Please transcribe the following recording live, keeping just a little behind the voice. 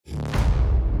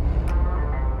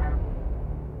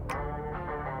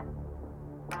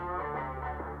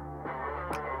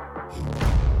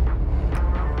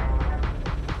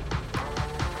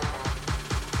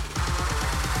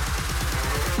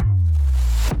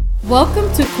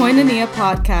Welcome to Koinonia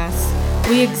Podcast.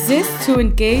 We exist to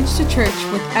engage the church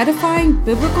with edifying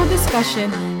biblical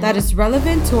discussion that is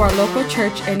relevant to our local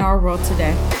church in our world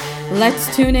today.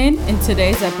 Let's tune in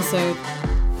today's episode.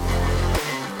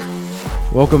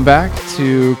 Welcome back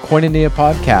to Koinonia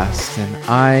Podcast, and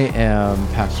I am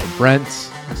Pastor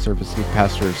Brent. I serve as lead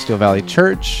pastor of Steel Valley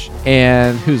Church.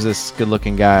 And who's this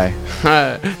good-looking guy?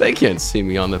 They can't see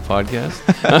me on the podcast.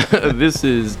 This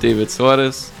is David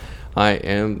Suarez. I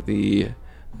am the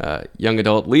young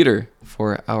adult leader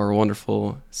for our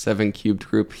wonderful 7 Cubed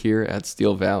group here at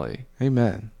Steel Valley.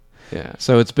 Amen. Yeah.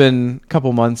 So it's been a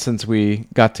couple months since we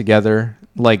got together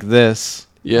like this.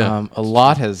 Yeah. A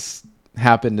lot has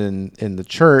happened in the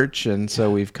church, and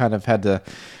so we've kind of had to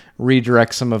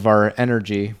redirect some of our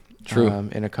energy. True.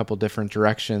 In a couple different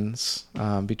directions,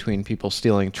 between people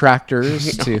stealing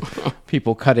tractors to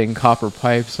people cutting copper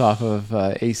pipes off of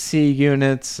AC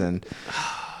units, and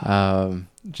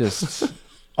just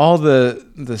all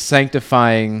the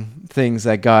sanctifying things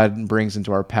that God brings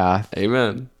into our path.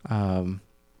 Amen.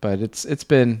 But it's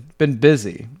been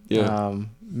busy. Yeah.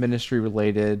 Ministry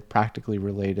related, practically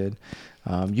related.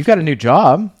 You've got a new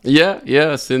job.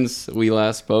 Yeah. Since we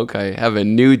last spoke, I have a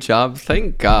new job.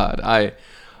 Thank God.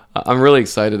 I'm really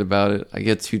excited about it. I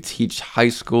get to teach high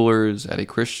schoolers at a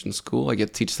Christian school. I get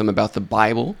to teach them about the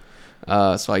Bible.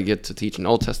 So I get to teach an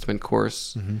Old Testament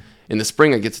course. Mm-hmm. In the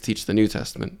spring, I get to teach the New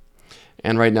Testament.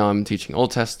 And right now I'm teaching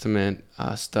Old Testament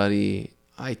study.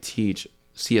 I teach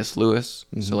C.S. Lewis,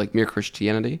 so like Mere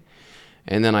Christianity.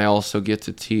 And then I also get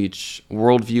to teach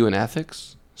worldview and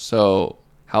ethics. So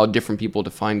how different people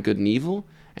define good and evil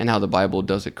and how the Bible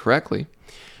does it correctly.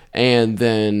 And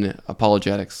then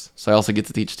apologetics. So I also get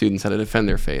to teach students how to defend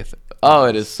their faith. Oh,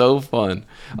 it is so fun.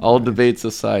 All debates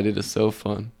aside, it is so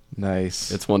fun.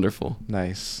 Nice. It's wonderful.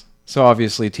 Nice. So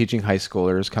obviously teaching high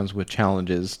schoolers comes with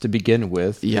challenges to begin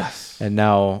with. Yes. And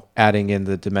now adding in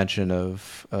the dimension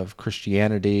of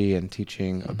Christianity and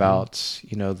teaching about,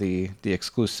 the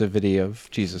exclusivity of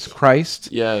Jesus Christ.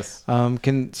 Yes.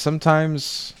 Can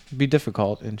sometimes be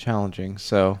difficult and challenging.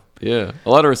 So yeah, a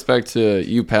lot of respect to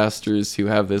you pastors who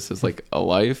have this as like a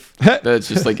life. That's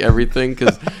just like everything,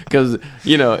 because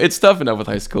it's tough enough with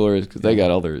high schoolers because they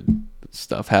got all their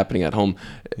stuff happening at home.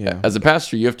 Yeah. As a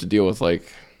pastor, you have to deal with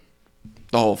like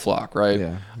the whole flock, right?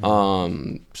 Yeah.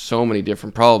 So many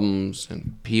different problems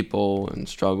and people and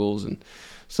struggles, and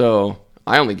so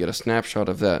I only get a snapshot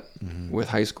of that with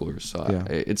high schoolers. So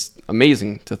it's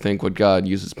amazing to think what God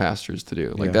uses pastors to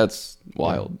do. Like that's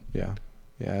wild. Yeah.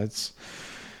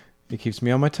 It keeps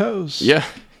me on my toes. Yeah.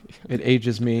 It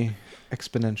ages me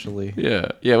exponentially.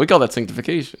 Yeah. We call that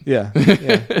sanctification. Yeah.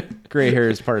 Gray hair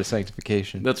is part of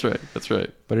sanctification. That's right.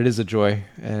 But it is a joy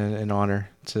and an honor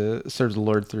to serve the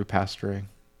Lord through pastoring,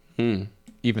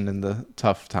 even in the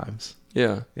tough times.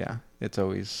 Yeah. It's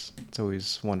always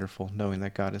wonderful knowing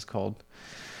that God is called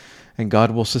and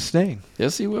God will sustain.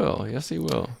 Yes, He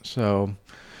will.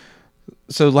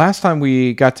 So last time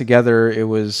we got together, it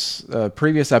was a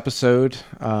previous episode,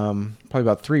 probably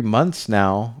about 3 months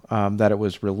now that it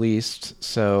was released.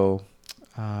 So,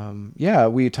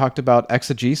 we talked about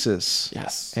exegesis.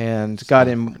 Yes. And got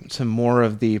into more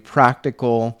of the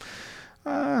practical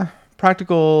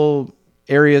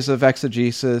areas of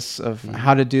exegesis, of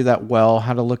how to do that well,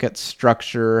 how to look at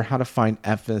structure, how to find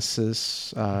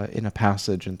emphasis in a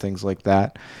passage and things like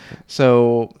that.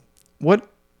 So what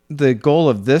the goal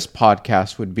of this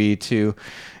podcast would be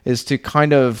is to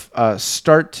kind of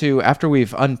start to, after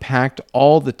we've unpacked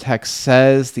all the text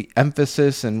says, the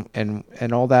emphasis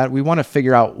and all that, we want to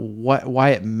figure out why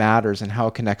it matters and how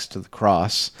it connects to the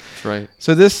cross. That's right.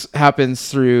 So this happens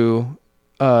through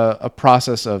a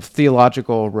process of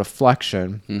theological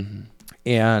reflection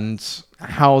and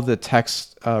how the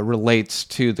text relates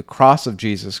to the cross of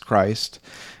Jesus Christ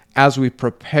as we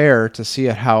prepare to see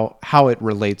how it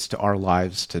relates to our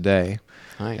lives today.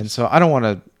 Nice. And so I don't want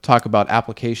to talk about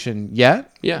application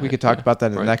yet. Yeah, we could talk about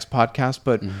that in the next podcast.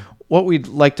 But what we'd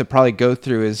like to probably go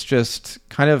through is just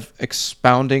kind of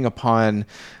expounding upon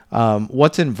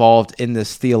what's involved in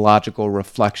this theological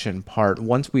reflection part.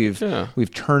 Once we've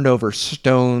turned over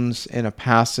stones in a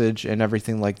passage and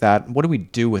everything like that, what do we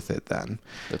do with it then?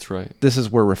 That's right. This is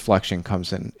where reflection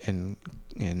comes in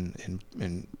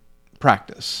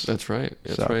practice. That's right.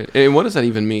 Right. And what does that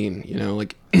even mean?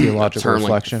 Like theological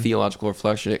reflection. Like theological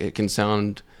reflection. It can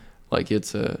sound like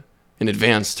it's an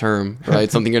advanced term, right?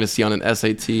 Something you're going to see on an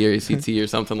SAT or ACT or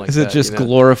something like that. Is it just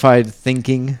glorified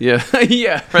thinking? Yeah.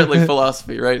 Right. Like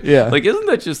philosophy, right? Yeah. Like, isn't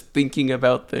that just thinking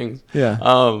about things? Yeah.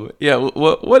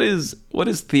 What is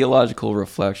theological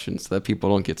reflection so that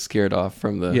people don't get scared off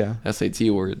from the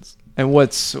SAT words? and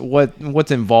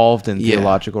what's involved in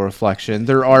theological reflection.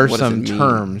 There are some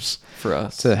terms for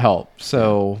us to help.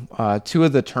 So two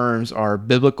of the terms are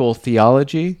biblical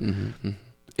theology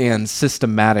and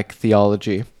systematic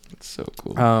theology. It's so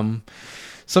cool.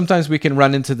 Sometimes we can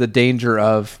run into the danger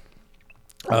of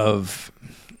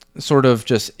sort of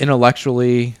just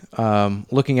intellectually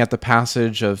looking at the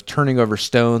passage, of turning over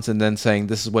stones and then saying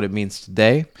this is what it means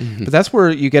today. But that's where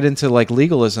you get into like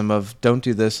legalism of don't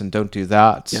do this and don't do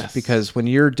that. Yes. Because when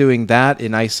you're doing that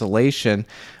in isolation,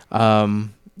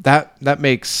 that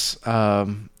makes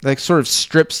that sort of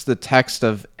strips the text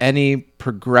of any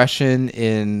progression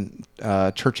in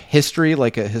church history,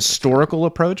 like a historical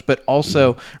approach, but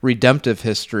also redemptive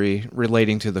history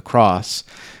relating to the cross.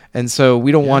 And so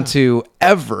we don't want to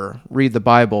ever read the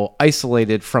Bible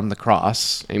isolated from the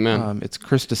cross. Amen. It's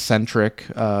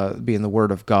Christocentric, being the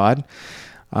Word of God.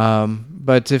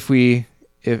 But if we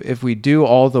do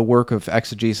all the work of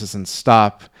exegesis and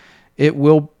stop, it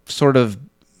will sort of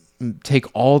take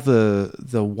all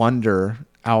the wonder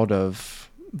out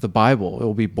of the Bible. It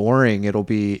will be boring. It'll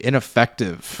be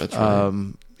ineffective. That's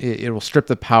right. It will strip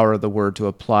the power of the Word to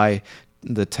apply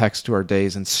the text to our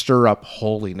days and stir up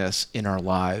holiness in our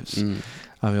lives.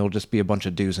 It'll just be a bunch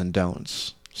of do's and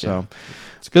don'ts. So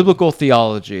it's biblical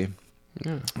theology.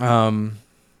 Let's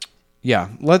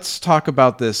talk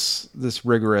about this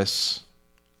rigorous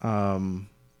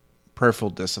prayerful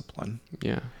discipline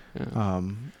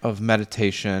of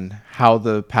meditation, how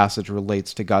the passage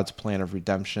relates to God's plan of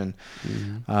redemption.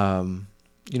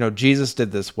 Jesus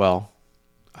did this well.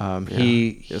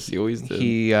 He always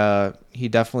did. He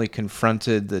definitely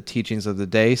confronted the teachings of the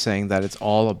day, saying that it's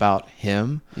all about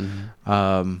him.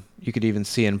 You could even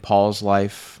see in Paul's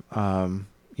life,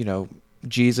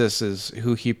 Jesus is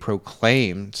who he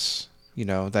proclaims,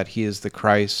 that he is the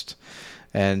Christ.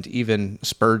 And even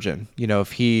Spurgeon,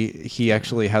 if he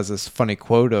actually has this funny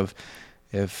quote of,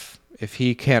 if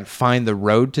he can't find the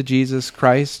road to Jesus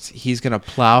Christ, he's going to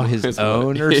plow his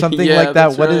own or something like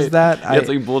that. What is that? It's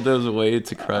like bulldoze a way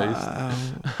to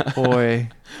Christ. Boy.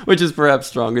 Which is perhaps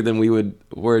stronger than we would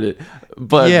word it.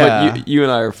 But you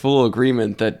and I are full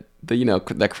agreement that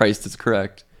Christ is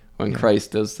correct. When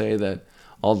Christ does say that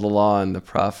all the law and the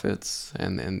prophets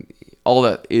and all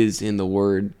that is in the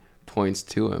word points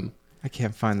to him. I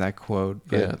can't find that quote.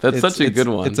 But that's such a good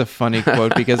one. It's a funny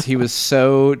quote because he was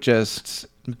so just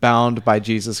bound by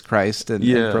Jesus Christ and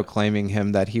proclaiming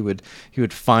him that he would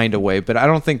find a way. But I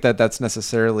don't think that that's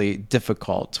necessarily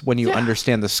difficult when you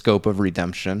understand the scope of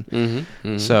redemption.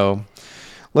 So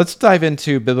let's dive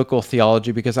into biblical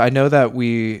theology, because I know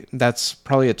that that's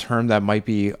probably a term that might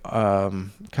be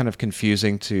kind of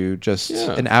confusing to just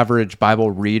an average Bible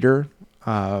reader.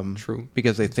 True.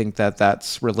 Because they think that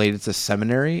that's related to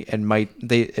seminary and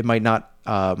it might not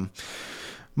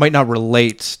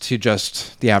relate to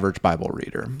just the average Bible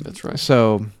reader. That's right.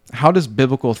 So how does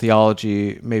biblical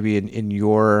theology, maybe in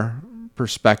your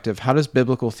perspective, how does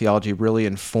biblical theology really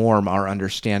inform our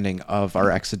understanding of our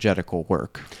exegetical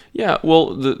work? Yeah,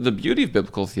 well, the beauty of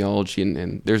biblical theology,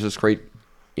 and there's this great,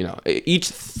 each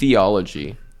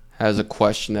theology has a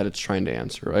question that it's trying to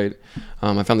answer, right?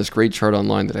 I found this great chart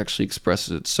online that actually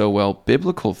expresses it so well.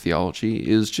 Biblical theology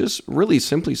is just really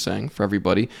simply saying for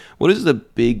everybody, what is the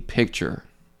big picture?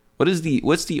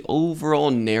 What's the overall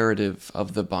narrative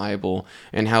of the Bible,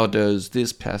 and how does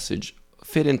this passage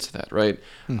fit into that, right?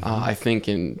 I think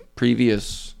in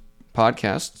previous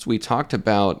podcasts we talked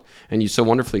about, and you so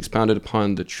wonderfully expounded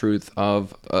upon the truth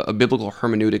of a biblical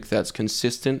hermeneutic that's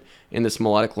consistent in this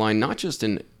melodic line, not just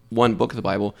in one book of the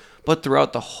Bible, but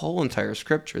throughout the whole entire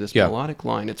scripture, this melodic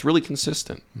line. It's really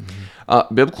consistent.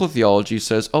 Biblical theology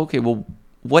says, okay, well,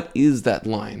 what is that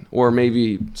line? Or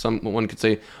maybe someone could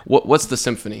say, what's the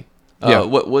symphony?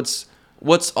 What's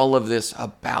all of this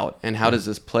about? And how does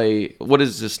this play? What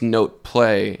does this note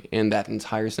play in that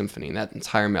entire symphony, in that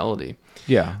entire melody?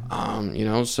 Yeah.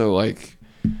 So like,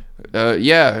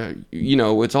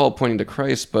 it's all pointing to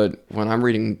Christ, but when I'm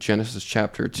reading Genesis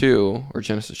chapter 2 or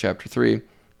Genesis chapter 3,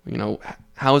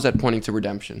 how is that pointing to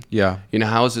redemption? Yeah.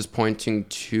 How is this pointing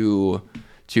to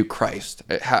Christ?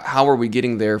 How are we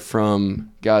getting there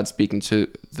from God speaking to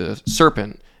the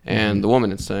serpent and the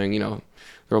woman and saying, there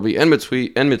will be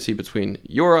enmity between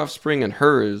your offspring and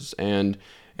hers, and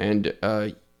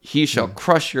he shall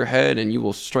crush your head and you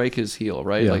will strike his heel,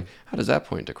 right? Yeah. Like, how does that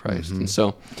point to Christ? And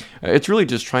so it's really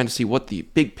just trying to see what the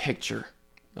big picture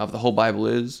of the whole Bible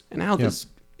is, and how this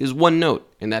is one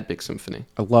note in that big symphony.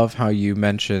 I love how you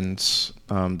mentioned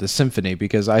the symphony,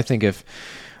 because I think if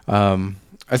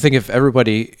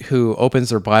everybody who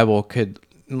opens their Bible could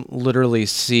literally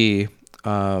see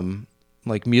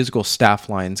like musical staff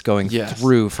lines going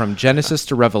through from Genesis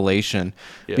to Revelation,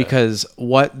 because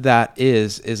what that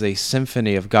is a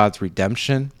symphony of God's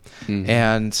redemption.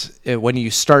 And when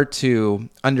you start to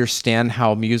understand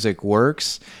how music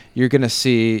works, you're going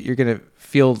to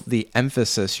feel the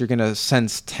emphasis. You're going to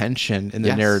sense tension in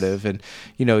the narrative. And,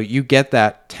 you get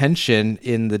that tension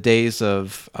in the days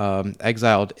of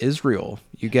exiled Israel.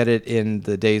 You get it in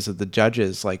the days of the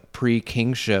judges, like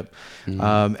pre-kingship.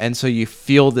 And so you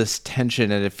feel this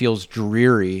tension and it feels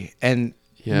dreary. And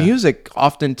music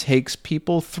often takes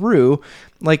people through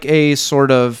like a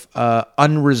sort of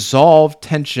unresolved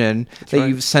tension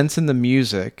you sense in the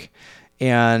music,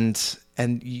 and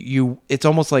it's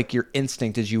almost like your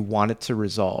instinct is you want it to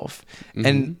resolve.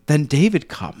 And then David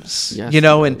comes,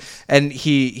 and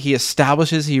he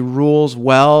establishes, he rules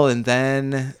well, and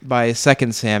then by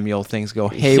 2 Samuel things go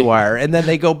haywire, and then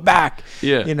they go back.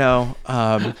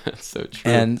 That's so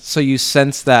true. And so you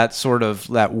sense that sort of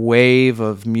that wave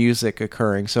of music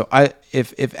occurring. So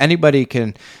if anybody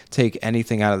can take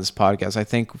anything out of this podcast, I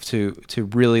think to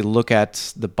really look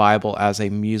at the Bible as a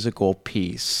musical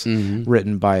piece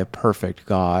written by a perfect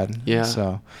God.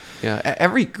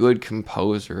 Every good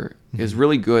composer is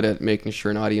really good at making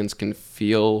sure an audience can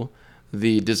feel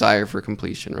the desire for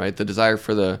completion, right? The desire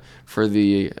for the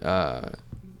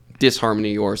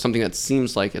disharmony or something that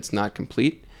seems like it's not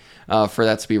complete, for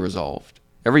that to be resolved.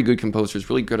 Every good composer is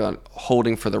really good at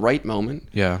holding for the right moment.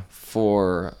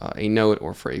 For a note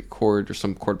or for a chord or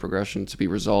some chord progression to be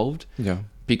resolved.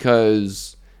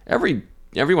 Because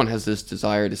everyone has this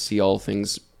desire to see all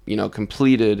things,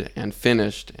 completed and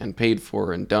finished and paid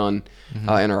for and done in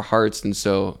our hearts. And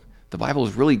so the Bible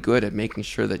is really good at making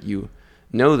sure that you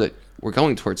know that we're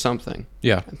going towards something.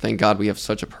 And thank God we have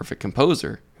such a perfect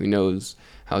composer who knows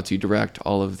how to direct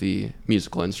all of the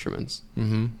musical instruments.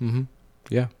 And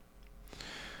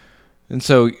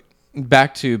so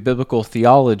back to biblical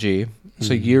theology.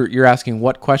 So you're asking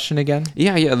what question again?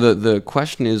 The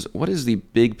question is, what is the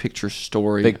big picture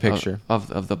story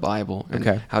of the Bible,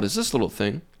 and how does this little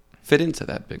thing fit into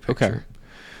that big picture?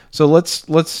 So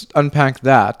let's unpack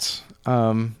that,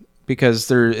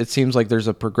 because it seems like there's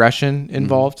a progression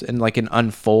involved and like an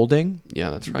unfolding.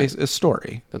 That's right. A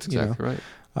story. That's exactly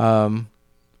right.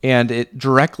 And it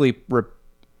directly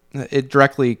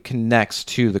connects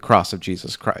to the cross of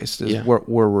Jesus Christ is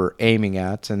where we're aiming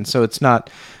at. And so it's not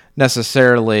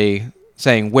necessarily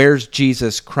saying, where's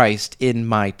Jesus Christ in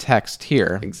my text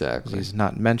here? Exactly. He's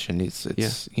not mentioned.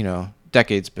 It's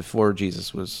decades before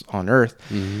Jesus was on earth.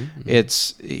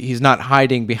 He's not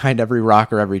hiding behind every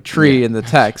rock or every tree in the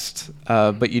text,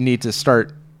 but you need to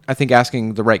start, I think,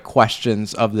 asking the right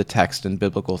questions of the text in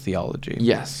biblical theology.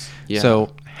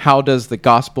 So how does the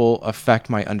gospel affect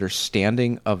my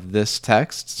understanding of this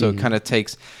text? So it kind of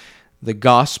takes the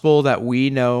gospel that we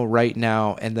know right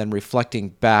now and then reflecting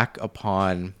back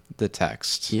upon the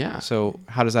text. So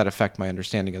how does that affect my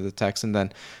understanding of the text? And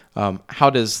then how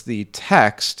does the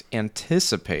text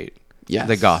anticipate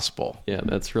the gospel?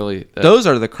 Those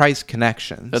are the Christ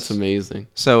connections. That's amazing.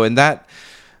 So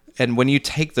and when you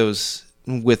take those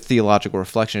with theological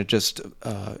reflection, it just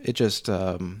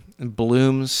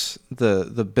blooms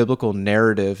the biblical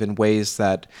narrative in ways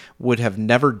that would have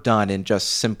never done in just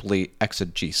simply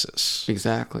exegesis.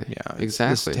 Exactly.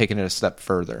 Just taking it a step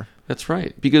further. That's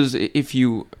right. Because if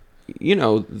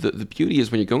the beauty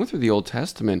is when you're going through the Old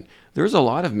Testament, there's a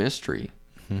lot of mystery.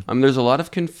 There's a lot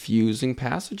of confusing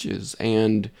passages,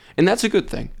 and that's a good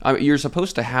thing. You're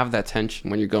supposed to have that tension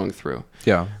when you're going through.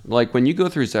 Like when you go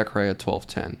through Zechariah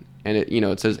 12:10, and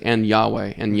it says, and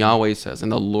Yahweh says,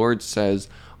 and the Lord says,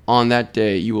 on that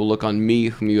day you will look on me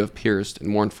whom you have pierced and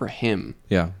mourn for him,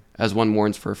 as one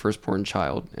mourns for a firstborn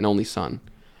child, an only son.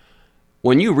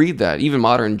 When you read that, even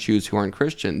modern Jews who aren't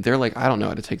Christian, they're like, I don't know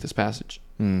how to take this passage.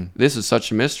 This is such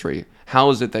a mystery.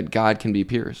 How is it that God can be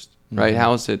pierced, right?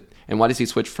 How is it, and why does he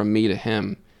switch from me to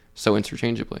him so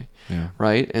interchangeably,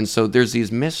 right? And so there's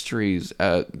these mysteries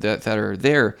that are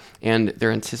there, and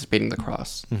they're anticipating the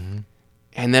cross.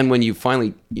 And then when you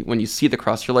see the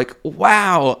cross, you're like,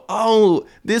 wow,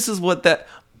 this is what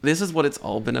it's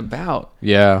all been about.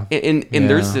 And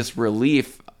there's this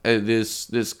relief,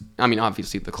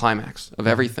 obviously the climax of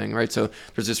everything, right? So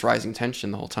there's this rising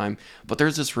tension the whole time, but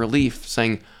there's this relief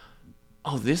saying,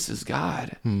 oh, this is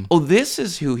God. Oh, this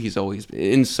is who he's always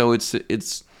been. And so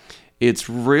it's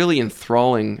really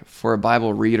enthralling for a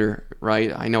Bible reader,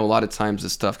 right? I know a lot of times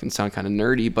this stuff can sound kind of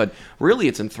nerdy, but really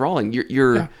it's enthralling.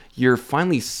 You're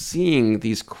finally seeing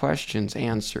these questions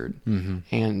answered,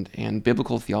 and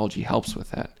biblical theology helps with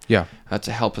that.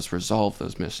 To help us resolve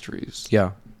those mysteries.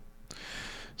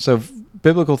 So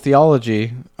biblical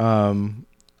theology,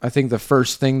 I think the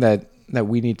first thing that that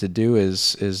we need to do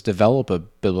is develop a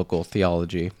biblical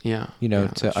theology. Yeah. You know, Yeah,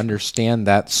 to that's true. understand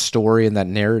that story and that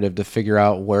narrative, to figure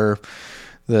out where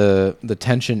the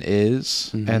tension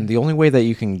is. And the only way that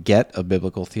you can get a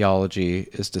biblical theology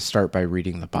is to start by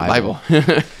reading the Bible.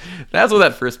 That's what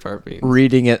that first part means.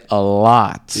 Reading it a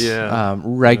lot, Yeah.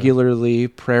 regularly,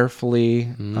 prayerfully,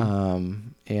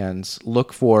 and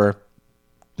look for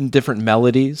different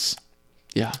melodies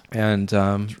Yeah. and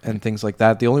things like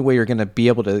that. The only way you're going to be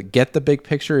able to get the big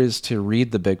picture is to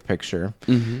read the big picture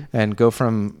and go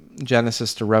from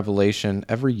Genesis to Revelation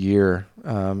every year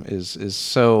is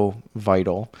so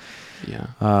vital. Yeah.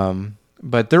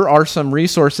 But there are some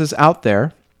resources out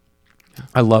there.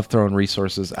 I love throwing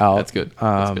resources out. That's good.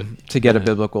 That's good. To get a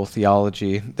biblical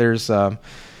theology. There's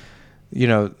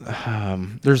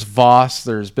there's Voss.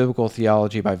 There's Biblical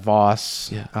Theology by Voss.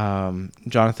 Yeah.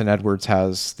 Jonathan Edwards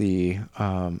has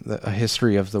a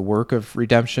history of the work of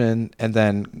redemption, and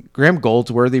then Graham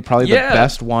Goldsworthy, probably the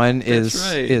best one,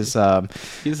 is He's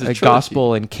a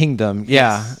Gospel and Kingdom.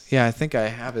 Yes. Yeah. I think I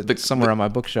have it somewhere on my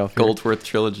bookshelf here. Goldsworth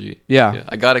trilogy. Yeah.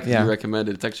 I got it because you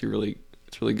recommended it. It's actually really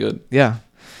good. Yeah.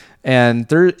 And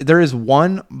there is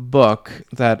one book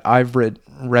that I've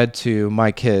read to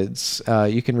my kids.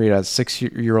 You can read at a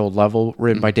 6-year-old level,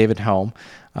 written by David Helm,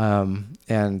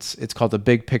 and it's called the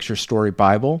Big Picture Story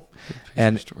Bible.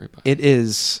 It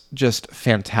is just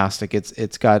fantastic.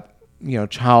 It's got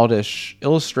childish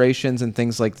illustrations and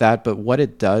things like that, but what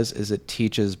it does is it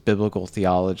teaches biblical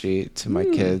theology to my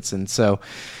kids. And so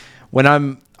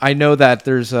I know that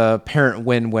there's a parent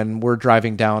win when we're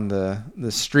driving down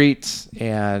the street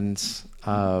and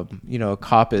a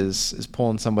cop is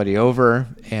pulling somebody over,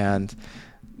 and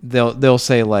they'll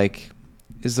say, like,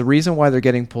 is the reason why they're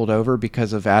getting pulled over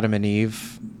because of Adam and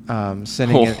Eve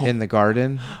sinning in the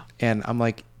garden? And I'm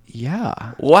like,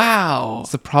 yeah. Wow.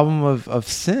 It's the problem of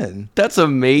sin. That's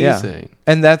amazing. Yeah.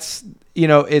 And that's,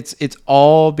 it's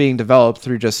all being developed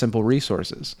through just simple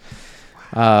resources.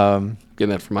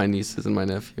 Getting that for my nieces and my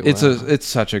nephew. It's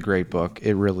such a great book.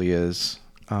 It really is.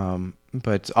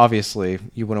 But obviously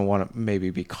you wouldn't want to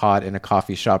maybe be caught in a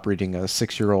coffee shop reading a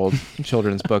 6-year-old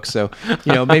children's book. So,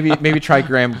 maybe try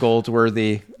Graham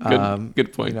Goldsworthy.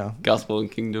 Good point. Gospel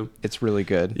and Kingdom. It's really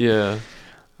good. Yeah.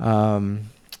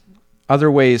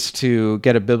 Other ways to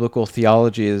get a biblical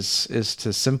theology is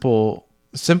to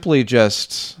simply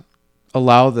just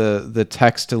allow the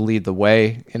text to lead the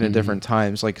way in a different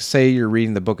times. Like, say you're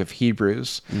reading the book of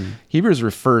Hebrews. Hebrews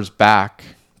refers back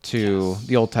to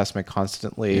the Old Testament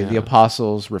constantly. Yeah. The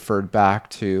apostles referred back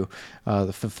to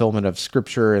the fulfillment of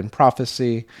Scripture and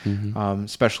prophecy,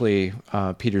 especially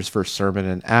Peter's first sermon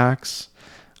in Acts.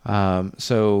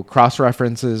 So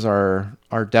cross-references are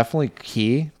definitely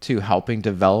key to helping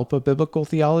develop a biblical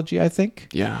theology, I think.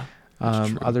 Yeah.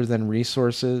 Other than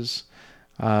resources.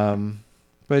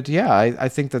 But yeah, I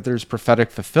think that there's prophetic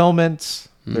fulfillment,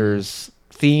 there's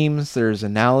themes, there's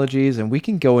analogies, and we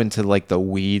can go into like the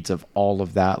weeds of all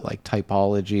of that, like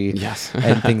typology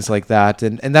and things like that.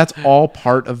 And that's all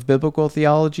part of biblical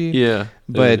theology. Yeah.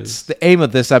 But the aim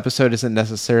of this episode isn't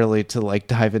necessarily to like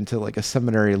dive into like a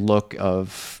seminary look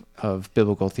of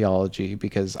biblical theology,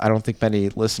 because I don't think many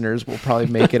listeners will probably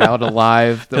make it out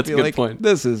alive. They'll That's be a good like, point.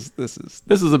 This is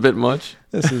a bit much.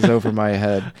 This is over my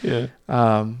head. Yeah.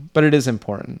 But it is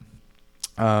important,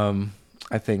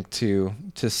 I think, to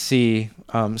see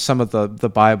some of the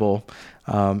Bible,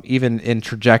 even in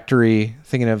trajectory,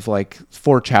 thinking of like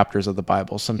 4 chapters of the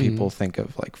Bible. Some people think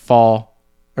of like fall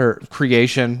or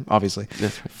creation, obviously,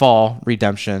 fall,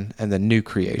 redemption, and then new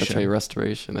creation. That's right,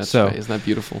 restoration. That's right. Isn't that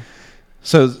beautiful?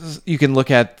 So you can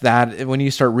look at that when you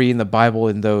start reading the Bible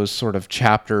in those sort of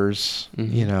chapters.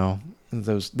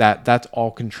 That's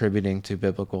all contributing to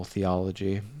biblical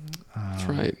theology. That's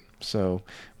right. So,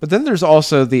 but then there's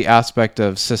also the aspect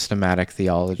of systematic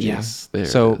theology. Yes.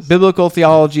 So biblical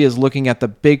theology is looking at the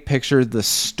big picture, the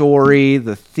story,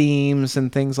 the themes,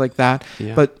 and things like that.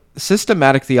 Yeah. But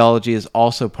systematic theology is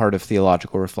also part of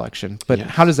theological reflection. But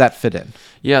how does that fit in?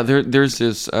 Yeah, there's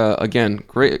this, again,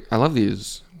 great. I love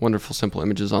these wonderful, simple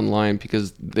images online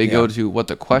because they go to what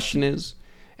the question is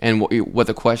and what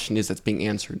the question is that's being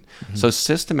answered. So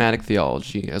systematic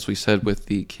theology, as we said with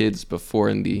the kids before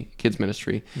in the kids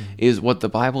ministry, is what the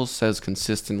Bible says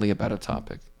consistently about a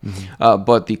topic.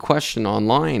 But the question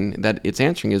online that it's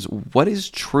answering is, what is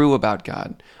true about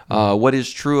God? What is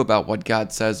true about what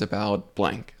God says about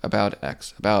blank, about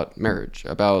X, about marriage,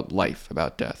 about life,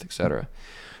 about death, etc.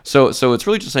 So it's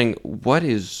really just saying, what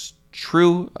is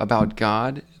true about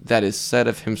God that is said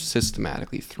of him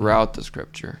systematically throughout the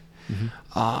Scripture.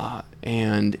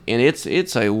 And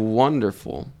it's a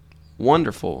wonderful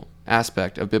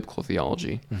aspect of biblical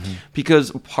theology,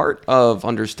 because part of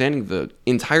understanding the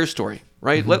entire story,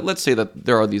 right? Let's say that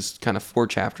there are these kind of 4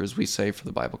 chapters we say for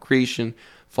the Bible: creation,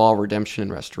 fall, redemption,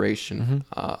 and restoration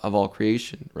of all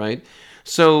creation, right?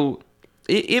 So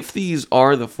if these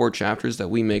are the 4 chapters that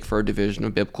we make for our division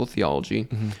of biblical theology,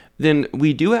 then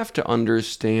we do have to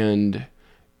understand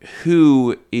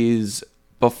who is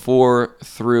before,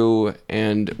 through,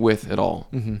 and with it all,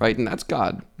 right? And that's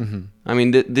God. I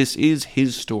mean, this is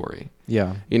his story.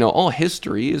 Yeah. All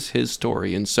history is his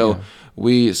story. And so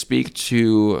we speak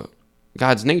to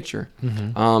God's nature.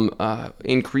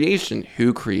 In creation,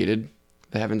 who created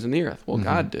the heavens and the earth? Well,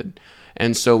 God did.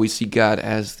 And so we see God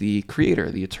as the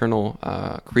creator, the eternal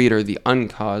creator, the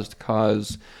uncaused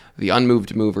cause, the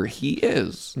unmoved mover. He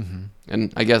is.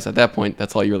 And I guess at that point,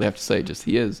 that's all you really have to say, just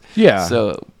he is. Yeah.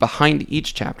 So behind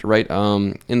each chapter, right,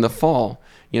 in the fall,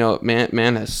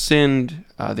 man has sinned.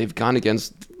 They've gone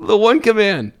against the one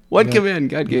command command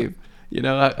God gave.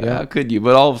 How could you?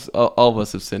 But all of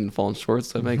us have sinned and fallen short,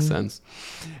 so it makes sense.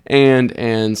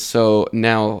 And so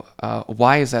now,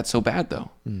 why is that so bad, though?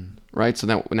 Right? So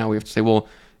now we have to say, well,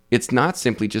 it's not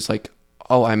simply just like,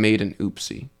 oh, I made an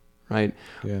oopsie, right?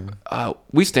 Yeah.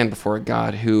 We stand before a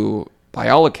God who, by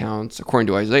all accounts, according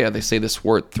to Isaiah, they say this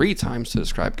word 3 times to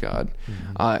describe God.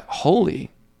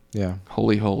 Holy. Yeah.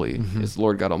 Holy is the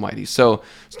Lord God Almighty. So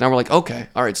now we're like, okay,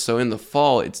 all right. So in the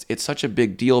fall, it's such a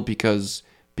big deal because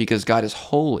God is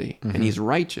holy and he's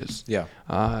righteous. Yeah.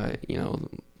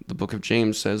 The book of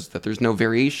James says that there's no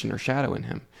variation or shadow in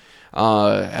him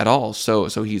at all. So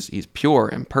he's pure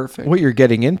and perfect. What you're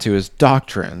getting into is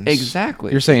doctrines.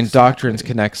 Exactly. You're saying doctrines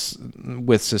connects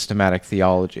with systematic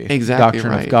theology. Exactly.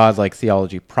 Doctrine right. of God, like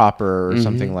theology proper or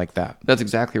something like that. That's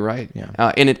exactly right.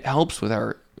 Yeah. And it helps with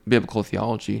our biblical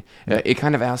theology. It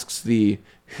kind of asks the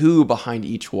who behind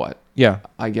each what. Yeah.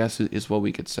 I guess is what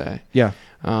we could say. Yeah.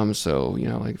 So,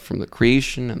 like from the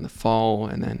creation and the fall,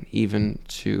 and then even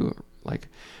to like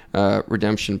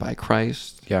redemption by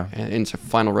Christ. Yeah. And into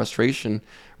final restoration,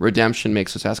 redemption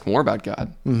makes us ask more about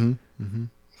God.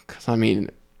 Because, I mean,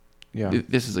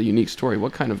 this is a unique story.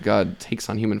 What kind of God takes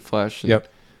on human flesh and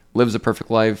lives a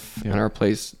perfect life in our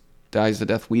place, dies the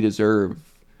death we deserve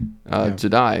to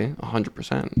die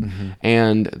 100%,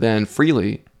 and then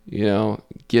freely,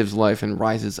 gives life and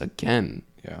rises again,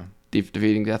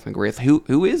 defeating death and grave.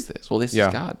 Who is this? Well, this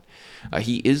is God.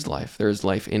 He is life. There is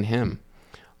life in him.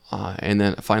 And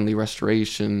then finally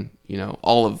restoration,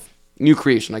 all of new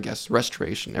creation, I guess,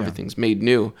 restoration, everything's made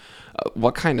new.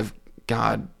 What kind of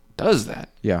God does that?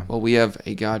 Yeah. Well, we have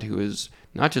a God who is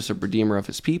not just a redeemer of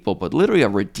his people, but literally a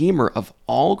redeemer of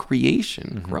all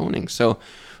creation, groaning. So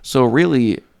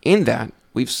really in that,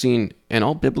 we've seen in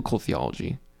all biblical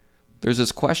theology, there's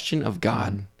this question of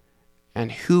God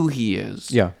and who he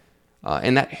is. Yeah.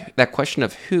 And that question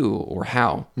of who or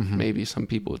how, maybe some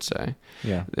people would say,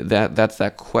 that's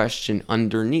that question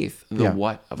underneath the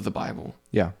what of the Bible.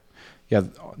 Yeah. Yeah.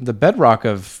 The bedrock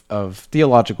of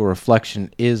theological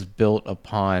reflection is built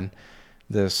upon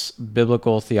this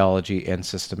biblical theology and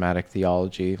systematic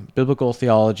theology. Biblical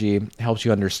theology helps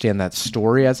you understand that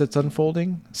story as it's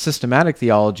unfolding. Systematic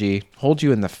theology holds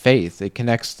you in the faith. It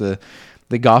connects the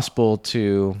gospel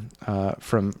to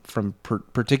from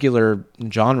particular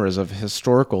genres of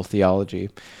historical theology.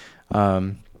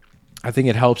 I think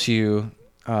it helps you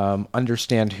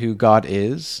understand who God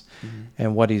is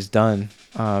and what he's done.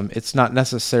 It's not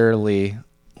necessarily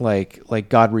like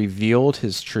God revealed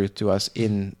his truth to us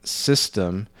in a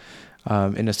system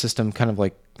kind of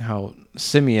like how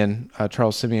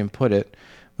Charles Simeon put it,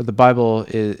 but the Bible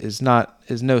is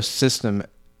no system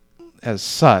as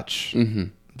such.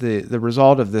 The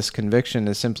result of this conviction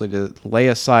is simply to lay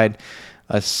aside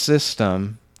a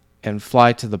system and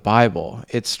fly to the Bible.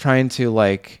 It's trying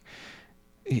to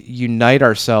unite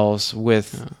ourselves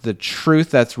with the truth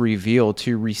that's revealed,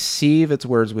 to receive its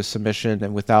words with submission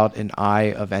and without an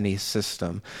eye of any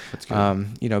system. That's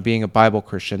good. Being a Bible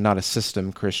Christian, not a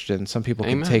system Christian. Some people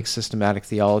can take systematic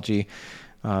theology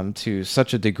to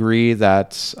such a degree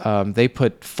that they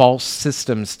put false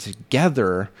systems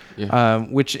together,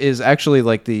 which is actually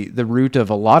like the root of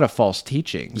a lot of false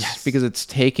teachings, because it's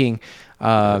taking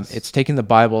the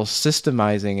Bible,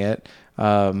 systemizing it,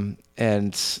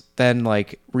 and then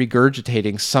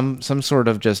regurgitating some sort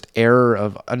of just error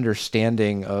of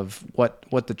understanding of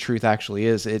what the truth actually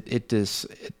is. It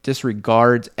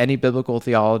disregards any biblical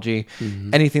theology.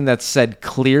 Anything that's said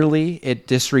clearly, it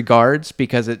disregards,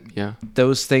 because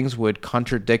those things would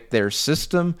contradict their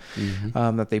system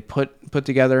that they put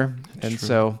together. That's true.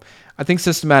 So I think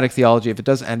systematic theology, if it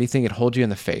does anything, it holds you in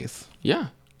the faith.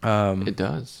 It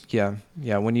does. Yeah.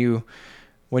 When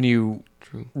you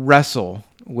true. wrestle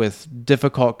with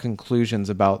difficult conclusions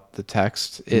about the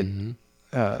text,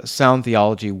 sound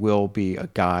theology will be a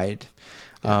guide.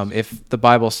 If the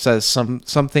Bible says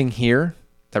something here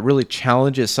that really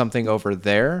challenges something over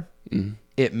there,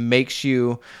 it makes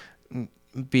you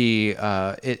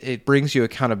it brings you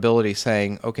accountability,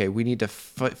 saying, okay, we need to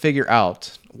figure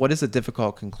out what is the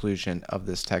difficult conclusion of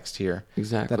this text here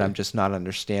Exactly. that I'm just not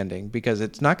understanding, because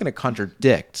it's not going to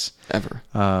contradict Ever.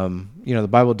 the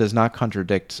Bible does not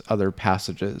contradict other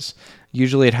passages.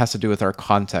 Usually it has to do with our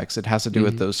context. It has to do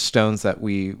with those stones that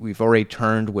we've already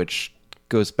turned, which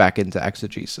goes back into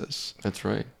exegesis. That's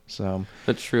right. So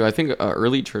That's true. I think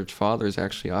early church fathers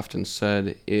actually often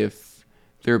said, if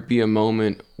there be a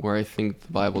moment where I think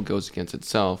the Bible goes against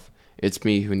itself, it's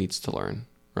me who needs to learn,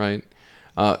 right?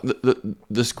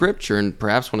 The scripture, and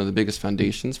perhaps one of the biggest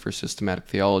foundations for systematic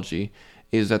theology,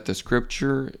 is that the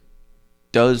scripture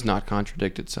does not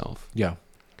contradict itself. yeah,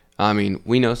 I mean,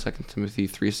 we know 2 Timothy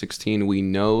 3:16, we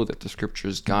know that the scripture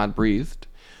is God-breathed,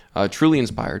 truly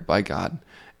inspired by God.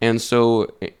 And so,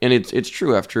 and it's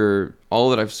true, after all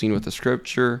that I've seen with the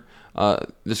scripture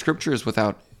is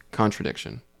without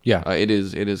contradiction. yeah, It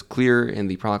is clear in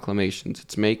the proclamations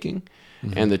it's making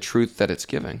and the truth that it's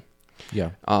giving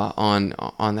yeah,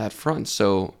 on that front.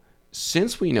 So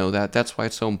since we know that, that's why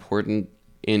it's so important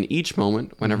in each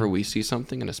moment, whenever we see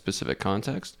something in a specific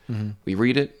context, we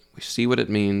read it, we see what it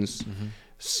means,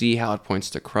 see how it points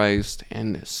to Christ,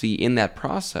 and see in that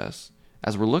process,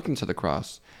 as we're looking to the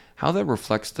cross, how that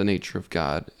reflects the nature of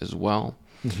God as well.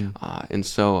 And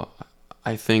so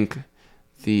I think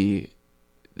the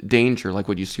danger, like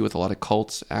what you see with a lot of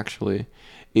cults actually,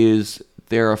 is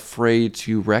they're afraid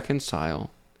to reconcile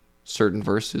certain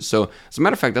verses. So as a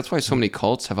matter of fact, that's why so many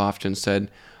cults have often said,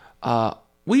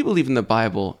 we believe in the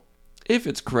Bible if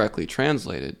it's correctly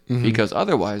translated, because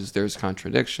otherwise there's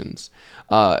contradictions.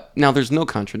 Now there's no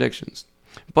contradictions,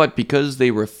 but because they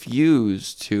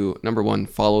refuse to, number one,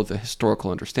 follow the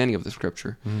historical understanding of the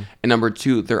scripture, and number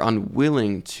two, they're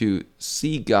unwilling to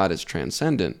see God as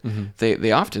transcendent,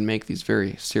 they often make these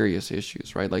very serious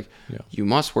issues, right? Like, you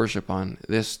must worship on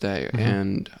this day,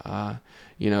 and,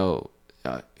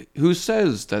 who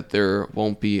says that there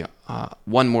won't be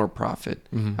one more prophet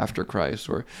after Christ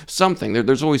or something?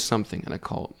 There's always something in a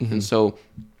cult. And so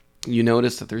you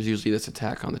notice that there's usually this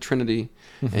attack on the Trinity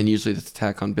and usually this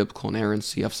attack on biblical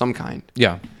inerrancy of some kind.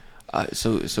 yeah,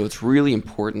 So it's really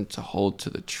important to hold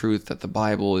to the truth that the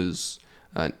Bible is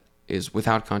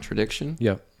without contradiction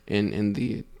yeah, in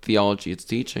the theology it's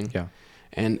teaching. yeah.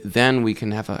 And then we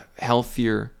can have a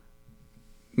healthier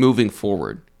moving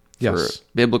forward for Yes.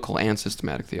 biblical and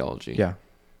systematic theology. Yeah,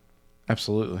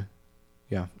 absolutely.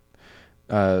 Yeah.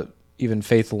 Even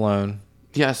faith alone,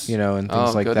 Yes. and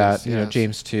things like goodness, that. yes.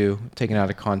 James 2, taken out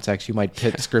of context, you might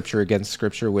pit scripture against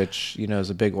scripture, which, is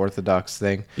a big Orthodox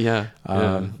thing. Yeah.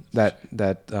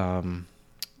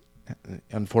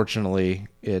 Unfortunately,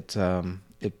 it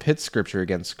pits scripture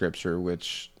against scripture,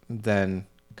 which then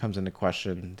comes into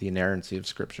question the inerrancy of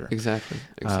scripture. Exactly.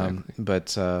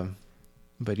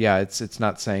 But yeah, it's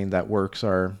not saying that works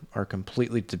are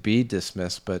completely to be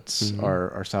dismissed, but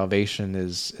our salvation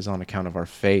is on account of our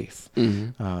faith.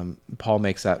 Paul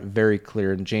makes that very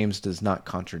clear, and James does not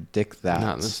contradict that.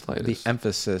 Not in the slightest. The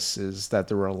emphasis is that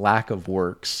there were a lack of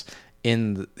works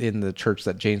in the church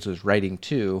that James was writing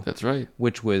to. That's right.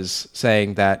 Which was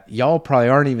saying that y'all probably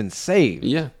aren't even saved.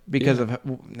 Yeah. Because of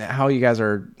how you guys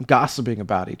are gossiping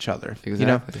about each other.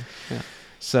 Exactly. Yeah.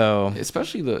 So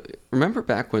Especially remember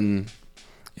back when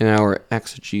in our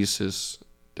exegesis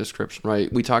description,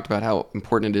 right? We talked about how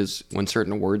important it is when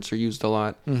certain words are used a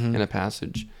lot in a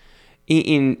passage.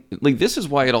 In this is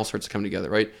why it all starts to come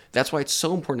together, right? That's why it's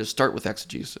so important to start with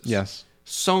exegesis. yes.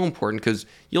 So important, because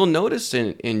you'll notice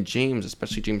in James,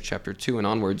 especially James chapter 2 and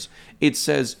onwards, it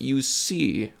says, you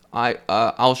see,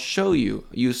 I'll show you.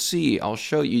 You see, I'll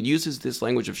show you. It uses this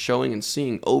language of showing and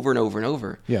seeing over and over and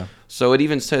over. Yeah. So it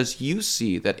even says, you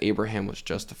see that Abraham was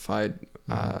justified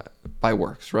by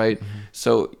works, right?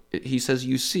 So he says,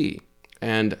 you see,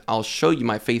 and I'll show you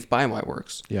my faith by my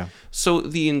works. Yeah. So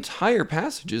the entire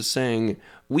passage is saying,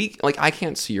 I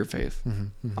can't see your faith,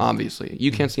 obviously.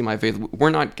 You can't see my faith.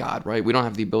 We're not God, right? We don't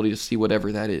have the ability to see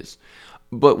whatever that is.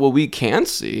 But what we can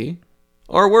see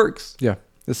are works. Yeah.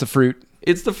 It's the fruit.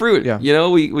 It's the fruit. Yeah.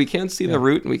 We can't see the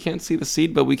root and we can't see the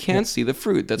seed, but we can see the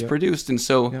fruit that's produced. And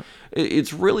so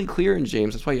it's really clear in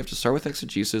James. That's why you have to start with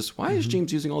exegesis. Why is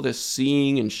James using all this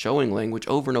seeing and showing language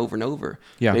over and over and over?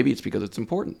 Yeah. Maybe it's because it's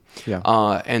important. Yeah.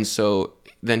 And so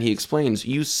then he explains,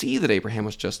 you see that Abraham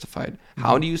was justified.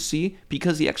 How do you see?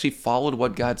 Because he actually followed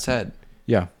what God said.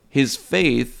 Yeah. His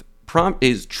faith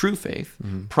his true faith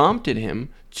prompted him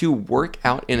to work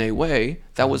out in a way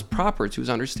that was proper to his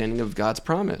understanding of God's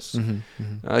promise.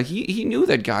 He knew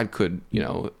that God could,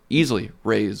 easily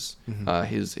raise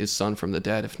his son from the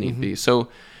dead if need be. So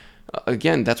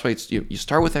again, that's why you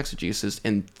start with exegesis,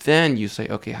 and then you say,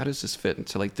 okay, how does this fit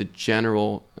into like the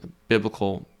general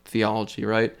biblical theology,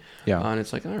 right? Yeah. And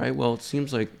it's like, all right, well, it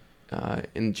seems like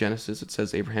in Genesis it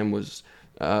says Abraham was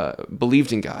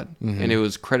believed in God, and it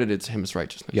was credited to him as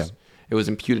righteousness. Yeah. It was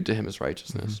imputed to him as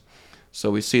righteousness. So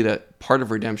we see that part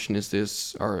of redemption is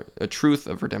this, or a truth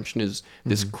of redemption is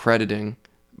this crediting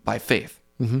by faith.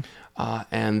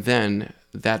 And then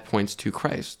that points to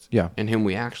Christ. Yeah. In him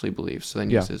we actually believe. So then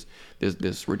you says there's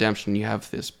this redemption, you have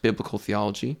this biblical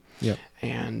theology. Yeah.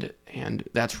 And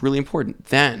that's really important.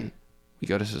 Then we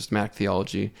go to systematic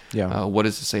theology. Yeah. What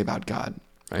does it say about God?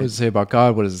 Right? What does it say about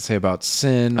God? What does it say about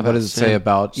sin? What does it say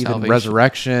about even salvation,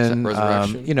 resurrection?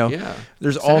 Yeah,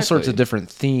 there's all sorts of different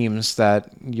themes that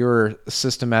your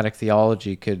systematic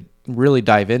theology could really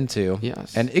dive into.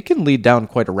 Yes. And it can lead down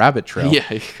quite a rabbit trail.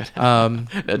 Yeah,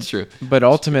 that's true. But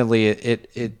ultimately,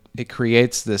 it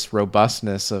creates this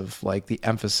robustness of like the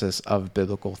emphasis of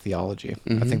biblical theology.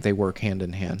 I think they work hand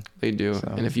in hand. They do.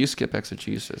 So. And if you skip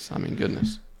exegesis, I mean,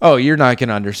 goodness. Oh, you're not going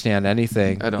to understand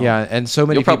anything at all. Yeah, and so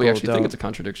many You'll probably people actually think it's a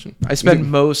contradiction. I spend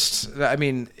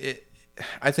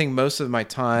I think most of my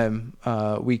time,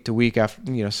 week to week,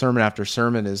 after sermon after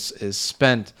sermon, is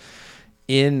spent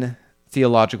in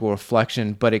theological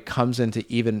reflection, but it comes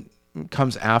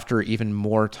after even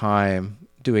more time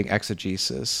doing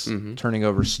exegesis, turning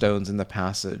over stones in the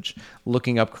passage,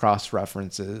 looking up cross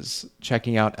references,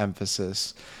 checking out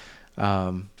emphasis.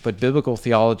 But biblical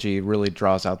theology really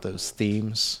draws out those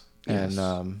themes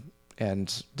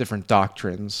and different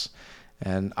doctrines.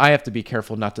 And I have to be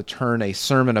careful not to turn a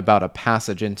sermon about a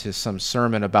passage into some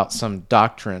sermon about some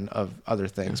doctrine of other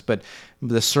things. But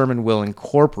the sermon will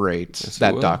incorporate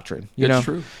that doctrine. It's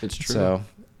true. It's true. So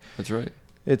that's right.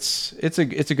 It's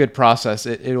a good process.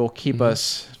 It will keep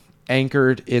us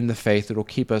anchored in the faith. It will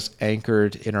keep us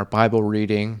anchored in our Bible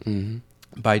reading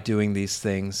by doing these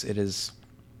things. It is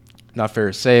not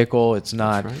pharisaical. It's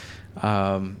not.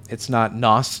 It's not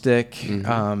Gnostic.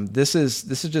 This is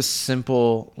just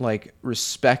simple, like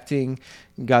respecting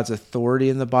God's authority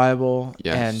in the Bible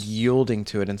and yielding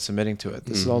to it and submitting to it.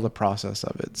 This is all the process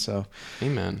of it. So,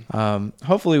 amen.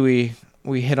 Hopefully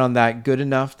we hit on that good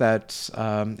enough that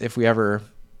if we ever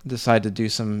decide to do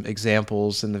some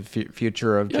examples in the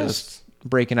future of just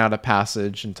breaking out a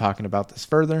passage and talking about this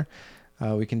further,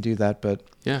 we can do that. But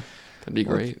yeah. That'd be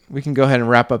great. We can go ahead and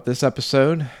wrap up this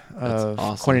episode of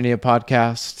awesome. Koinonia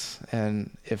Podcast. And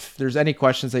if there's any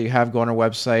questions that you have, go on our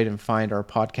website and find our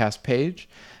podcast page.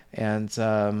 And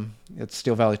it's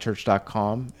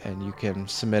steelvalleychurch.com. And you can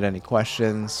submit any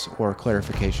questions or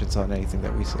clarifications on anything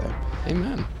that we say.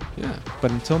 Amen. Yeah.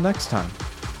 But until next time,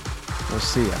 we'll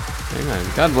see you. Amen.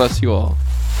 God bless you all.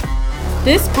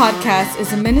 This podcast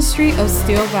is a ministry of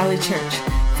Steel Valley Church.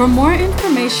 For more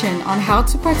information on how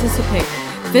to participate,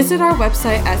 visit our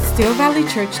website at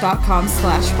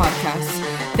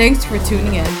steelvalleychurch.com/podcast. Thanks for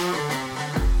tuning in.